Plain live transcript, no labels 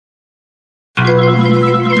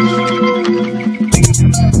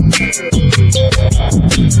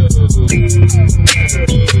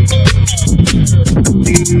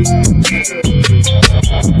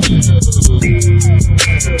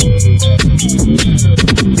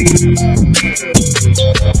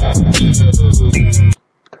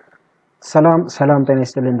ሰላም ጤና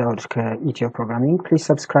ይስጥልኝ ዳውድ ከኢትዮ ፕሮግራሚንግ ፕሊዝ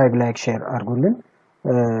ሰብስክራይብ ላይክ ሼር አድርጉልን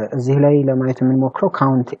እዚህ ላይ ለማየት የምንሞክረው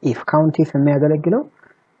ካውንት ኢፍ የሚያገለግለው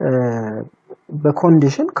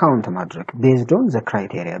በኮንዲሽን ካውንት ማድረግ based on the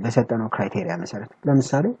criteria በሰጠነው ክራይቴሪያ መሰረት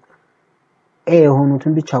ለምሳሌ a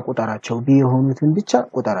የሆኑትን ብቻ ቁጥራቸው b የሆኑትን ብቻ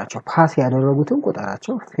ቁጥራቸው ፓስ ያደረጉትን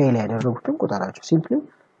ቁጥራቸው ፌል ያደረጉትን ቁጥራቸው ሲምፕሊ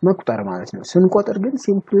መቁጠር ማለት ነው ስንቆጥር ግን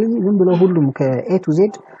ሲምፕሊ ዝም ብሎ ሁሉም ከa to z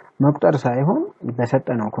መቁጠር ሳይሆን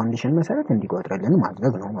በሰጠነው ኮንዲሽን መሰረት እንዲቆጥርልን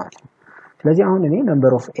ማድረግ ነው ማለት ነው ስለዚህ አሁን እኔ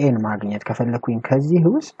number of n ማግኘት ከፈለኩኝ ከዚህ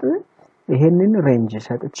ውስጥ ይሄንን ሬንጅ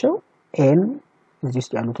ሰጥቼው n እዚህ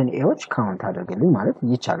ውስጥ ያሉትን ኤዎች ካውንት አድርግልኝ ማለት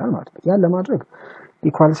ይቻላል ማለት ነው ያን ለማድረግ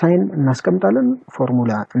ኢኳል ሳይን እናስቀምጣለን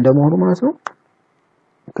ፎርሙላ እንደመሆኑ ማለት ነው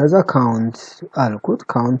ከዛ ካውንት አልኩት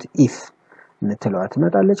ካውንት ኢፍ ምትለዋ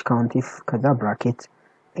ትመጣለች ካውንት ኢፍ ከዛ ብራኬት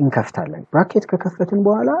እንከፍታለን ብራኬት ከከፈትን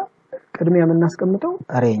በኋላ ቅድሚያ የምናስቀምጠው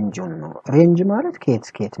ሬንጁን ነው ሬንጅ ማለት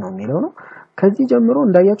ከየት ነው የሚለው ነው ከዚህ ጀምሮ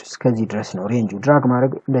እንዳያችሁ እስከዚህ ድረስ ነው ሬንጁ ድራግ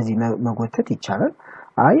ማድረግ እንደዚህ መጎተት ይቻላል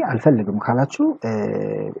አይ አልፈልግም ካላችሁ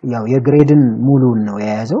ያው የግሬድን ሙሉን ነው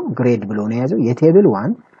የያዘው ግሬድ ብሎ ነው የያዘው የቴብል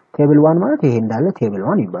 1 ማለት ይሄ እንዳለ ቴብል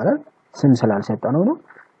 1 ይባላል ስም ስላልሰጠነው ነው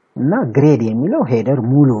እና ግሬድ የሚለው ሄደር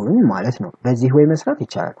ሙሉን ማለት ነው በዚህ ወይ መስራት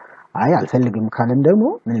ይቻላል አይ አልፈልግም ካለን ደግሞ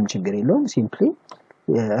ምንም ችግር የለውም ሲምፕሊ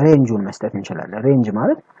ሬንጁን መስጠት እንችላለን ሬንጅ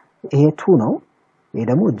ማለት ይሄ 2 ነው ይሄ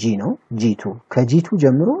ደግሞ g ነው g2 ከg2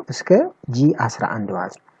 ጀምሮ እስከ g11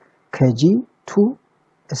 ማለት ነው ከg2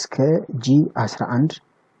 እስከ g11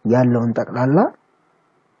 ያለውን ጠቅላላ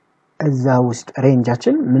እዛ ውስጥ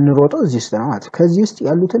ሬንጃችን ምን ሮጠው እዚህ ውስጥ ነው ማለት ከዚህ ውስጥ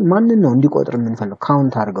ያሉትን ማንን ነው እንዲቆጥር የምንፈልገው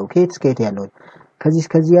ካውንት አድርገው ከየት ያለው ከዚህ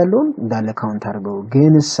እስከዚህ ያለውን እንዳለ ካውንት አድርገው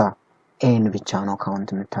ግንሳ n ብቻ ነው ካውንት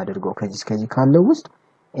የምታደርገው ከዚህ እስከዚህ ካለው ውስጥ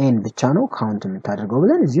n ብቻ ነው ካውንት የምታደርገው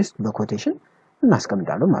ብለን እዚህ ውስጥ በኮቴሽን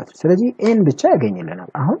እናስቀምጣለን ማለት ነው ስለዚህ n ብቻ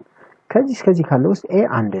ያገኝልናል አሁን ከዚህ እስከዚህ ካለው ውስጥ a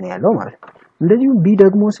አንድ ነው ያለው ማለት ነው እንደዚሁ b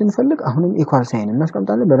ደግሞ ስንፈልግ አሁንም ኢኳል ሳይን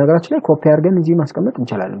እናስቀምጣለን በነገራችን ላይ ኮፒ አድርገን እዚህ ማስቀመጥ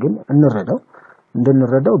እንችላለን ግን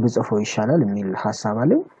እንረዳው ብጽፈው ይሻላል የሚል ሐሳብ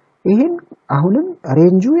አለኝ ይሄን አሁንም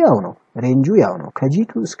ሬንጁ ያው ነው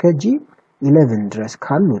ከg2 እስከ g11 ድረስ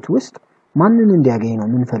ካሉት ውስጥ ማንን እንዲያገኝ ነው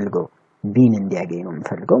የምንፈልገው bን እንዲያገኝ ነው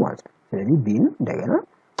የምንፈልገው ማለት ነው ስለዚህ bን እንደገና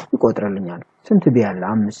ይቆጥርልኛል ስንት ቢ ያለ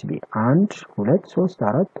 5 ቢ 1 2 3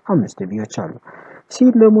 4 5 ቢዎች አሉ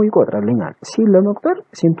ሲን ደግሞ ይቆጥርልኛል ሲን ለመቁጠር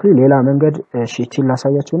ሲምፕሊ ሌላ መንገድ ሺቲን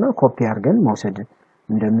ላሳያችሁና ኮፒ አድርገን መውሰድ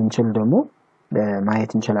እንደምንችል ደግሞ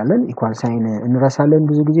ማየት እንችላለን ኢኳል ሳይን እንረሳለን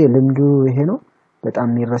ብዙ ጊዜ ልምዱ ይሄ ነው በጣም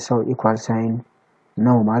የሚረሳው ኢኳል ሳይን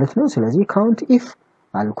ነው ማለት ነው ስለዚህ ካውንት ኢፍ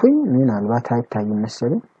አልኩኝ ምናልባት አይታይም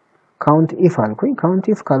መሰለኝ ካውንት ኢፍ አልኩኝ ካውንት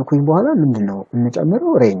ኢፍ ካልኩኝ በኋላ ምንድነው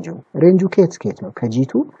እንጨምረው ሬንጁ ከየት ነው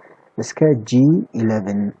ከg2 እስከ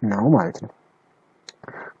g11 ነው ማለት ነው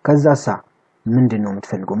ከዛሳ ምንድነው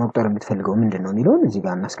የምትፈልገው መቁጠር የምትፈልገው ምንድነው የሚለውን እዚህ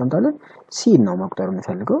ጋር እናስቀምጣለን c ነው መቁጠር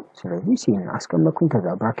የምትፈልገው ስለዚህ c አስቀመጥኩኝ ከዛ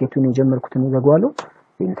ብራኬቱን የጀመርኩትን ይዘጋዋለሁ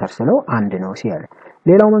ኢንተር ስለው አንድ ነው c ያለ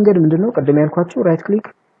ሌላው መንገድ ምንድነው ቀደም ያልኳችሁ ራይት ክሊክ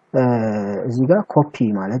እዚህ ጋር ኮፒ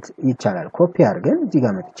ማለት ይቻላል ኮፒ አድርገን እዚህ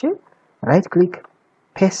ጋር መጥቼ ራይት ክሊክ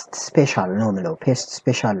ፔስት ስፔሻል ነው ምለው ፔስት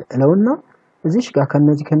ስፔሻል እለውና እዚሽ ጋር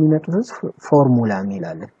ከነዚህ ከሚመጡት ፎርሙላ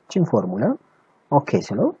ሚላለ እቺን ፎርሙላ ኦኬ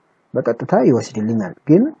ስለው በቀጥታ ይወስድልኛል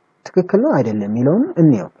ግን ትክክል ነው አይደለም የሚለውን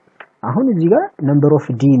እንየው አሁን እዚህ ጋር ነምበር ኦፍ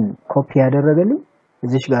ዲን ኮፒ ያደረገልኝ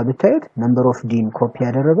እዚሽ ጋር ብታዩት ነምበር ኦፍ ዲን ኮፒ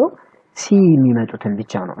ያደረገው ሲ የሚመጡትን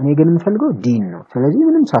ብቻ ነው እኔ ግን የምፈልገው ዲን ነው ስለዚህ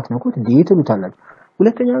ምንም ሳትነኩት ዲ ትሉታላችሁ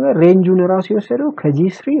ሁለተኛ ጋር ሬንጁን ራሱ የወሰደው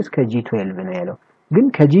ከg3 እስከ g12 ነው ያለው ግን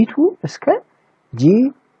ከg2 እስከ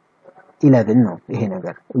g11 ነው ይሄ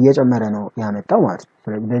ነገር እየጨመረ ነው ያመጣው ማለት ነው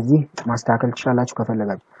ስለዚህ በዚህ ማስተካከል ትችላላችሁ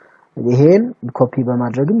ከፈለጋችሁ ይሄን ኮፒ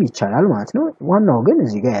በማድረግም ይቻላል ማለት ነው ዋናው ግን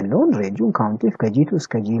እዚህ ጋር ያለውን ሬንጁን ካውንት ኢፍ ከg2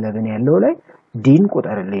 እስከ g11 ያለው ላይ ዲን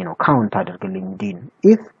ቁጥርልኝ ነው ካውንት አድርግልኝ ዲን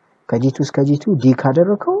ኢፍ ከg2 እስከ g2 ዲ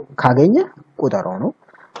ካደረከው ካገኘ ቁጥራው ነው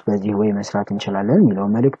በዚህ ወይ መስራት እንችላለን የሚለው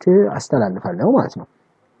መልእክት አስተላልፋለሁ ማለት ነው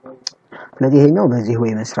ስለዚህ ይሄኛው በዚህ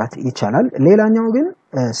ወይ መስራት ይቻላል ሌላኛው ግን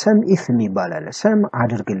ሰም ኢፍ የሚባል አለ ሰም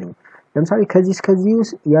አድርግልኝ ለምሳሌ ከዚህ እስከዚህ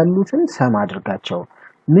ያሉትን ሰም አድርጋቸው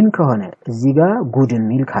ምን ከሆነ እዚህ ጋር ጉድ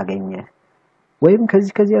ሚል ካገኘ ወይም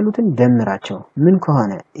ከዚህ ያሉትን ደምራቸው ምን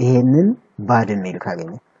ከሆነ ይሄንን ባድ ሚል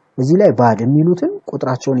ካገኘ እዚህ ላይ ባድ ሚሉትን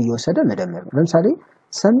ቁጥራቸውን እየወሰደ መደመር ለምሳሌ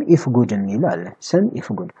ሰም ኢፍ ጉድ ሚል አለ ሰም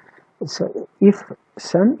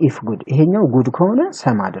ኢፍ ጉድ ይሄኛው ጉድ ከሆነ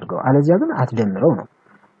ሰም አድርገው አለዚያ ግን አትደምረው ነው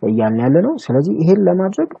ያለን ያለ ነው ስለዚህ ይሄን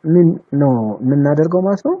ለማድረግ ምን ነው እናደርገው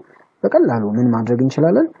ማለት ነው በቀላሉ ምን ማድረግ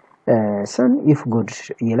እንችላለን sum if good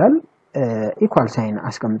ይላል ኢኳል ሳይን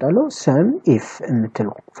አስቀምጣለሁ sum if እንምትል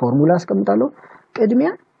ፎርሙላ አስቀምጣለሁ ቅድሚያ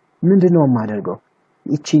ምንድነው ማደርገው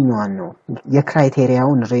እቺኛዋን ነው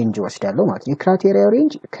የክራይቴሪያውን ሬንጅ ወስዳለሁ ማለት የክራይቴሪያው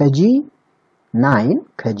ሬንጅ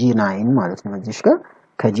ከG9 ማለት ነው እዚህ ጋር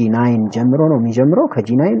ከG9 ጀምሮ ነው የሚጀምረው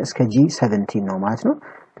ከG9 እስከ G17 ነው ማለት ነው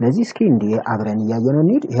ስለዚህ እስኪ እንዴ አብረን ያያየነው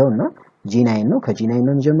እንሂድ ይሄውና G9 ነው ከG9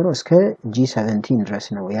 ነው የሚጀምረው እስከ G17 ድረስ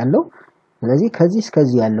ነው ያለው ስለዚህ ከዚህ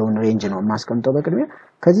እስከዚህ ያለውን ሬንጅ ነው ማስቀምጠው በቅድሚያ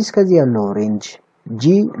ከዚህ እስከዚህ ያለው ሬንጅ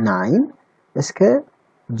G9 እስከ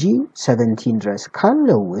G17 ድረስ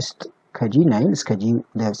ካለው ውስጥ ከG9 እስከ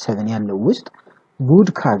G7 ያለው ውስጥ ጉድ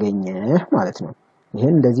ካገኘህ ማለት ነው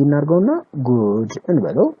ይሄን እንደዚህ እናርገውና ጉድ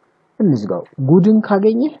እንበለው እንዝጋው ጉድን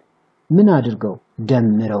ካገኘህ ምን አድርገው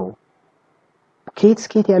ደምረው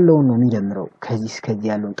ከየት ያለውን ነው የሚደምረው ከዚህ እስከዚህ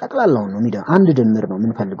ያለውን ጠቅላላውን ነው የሚደምረው አንድ ድምር ነው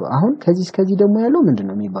ምን ፈልገው አሁን ከዚህ እስከዚህ ደግሞ ያለው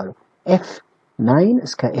ምንድነው የሚባለው F9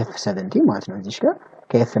 እስከ F17 ማለት ነው እዚህ ጋር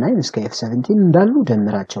ከF9 እስከ F17 እንዳሉ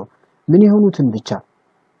ደምራቸው ምን የሆኑትን ብቻ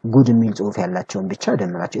ጉድ የሚል ጽሁፍ ያላቸውን ብቻ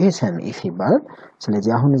ደምራቸው ይሄ sumif ይባላል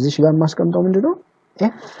ስለዚህ አሁን እዚህ ጋር ማስቀምጠው ምንድነው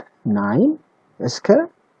F9 እስከ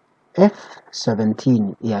F17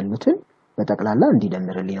 ያሉትን በጠቅላላ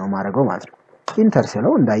እንዲደምርልኝ ነው ማድረገው ማለት ነው ኢንተር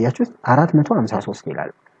ስለው እንዳያችሁት 453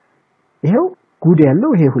 ይላል ይሄው ጉድ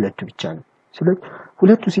ያለው ይሄ ሁለቱ ብቻ ነው ስለዚህ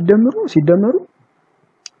ሁለቱ ሲደመሩ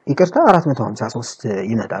ይቅርታ 453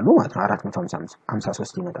 ይመጣሉ ማለት ነው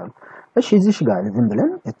 453 ይመጣሉ እሺ እዚህ ጋር ዝም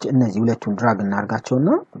ብለን እነዚህ ሁለቱን ድራግ እናርጋቸውና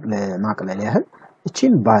ለማቅለል ያህል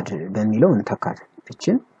እቺን ባድ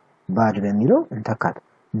በሚለው እንተካት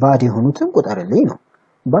ባድ የሆኑትን ቁጠርልኝ ነው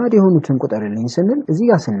ባድ የሆኑትን ቁጠርልኝ ስንል እዚህ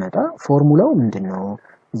ጋር ስንመጣ ፎርሙላው ምንድነው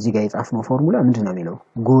እዚህ ጋር የጻፍነው ፎርሙላ ምንድነው የሚለው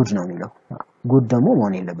ጉድ ነው የሚለው ጉድ ደግሞ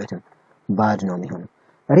መሆን የለበትም ባድ ነው የሚሆነው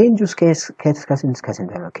ሬንጁ እስከ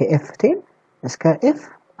ስንት ነው ከF10 እስከ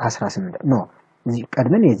F18 ነው እዚህ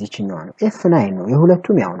ቀድመን የዚህኛው ነው F9 ነው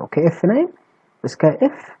የሁለቱም ያው ነው ከF9 እስከ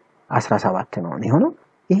F17 ነው የሚሆነው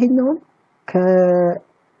ይሄኛው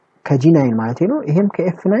ከG9 ማለት ነው ይሄም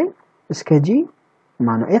ከF9 እስከ G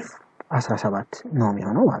ማነው F17 ነው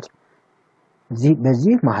የሚሆነው ማለት ነው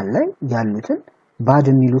በዚህ መሃል ላይ ያሉትን ባድ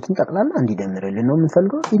የሚሉትን ጠቅላላ እንዲደምርልን ነው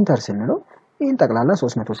የምንፈልገው ኢንተር ስንለው ይሄን ጠቅላላ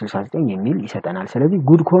 369 የሚል ይሰጠናል ስለዚህ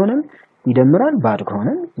ጉድ ከሆነም ይደምራል ባድ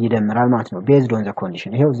ከሆነም ይደምራል ማለት ነው based on the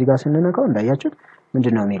condition ይሄው እዚህ ጋር ስንነካው እንዳያችሁት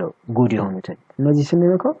ምንድነው የሚለው ጉድ የሆኑትን እነዚህ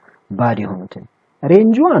ስንነካው ባድ የሆኑትን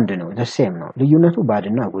ሬንጁ አንድ ነው the same ነው ልዩነቱ ባድ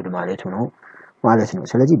እና ጉድ ማለት ነው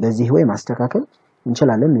ስለዚህ በዚህ ወይ ማስተካከል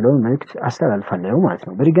እንችላለን የሚለውን መልእክት አስተላልፋለሁ ማለት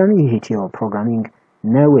ነው በድጋሚ ይሄ ቲዮ ፕሮግራሚንግ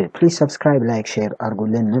ነው ፕሊዝ ሰብስክራይብ ላይክ ሼር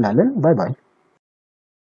አድርጉልን እንላለን ባይ ባይ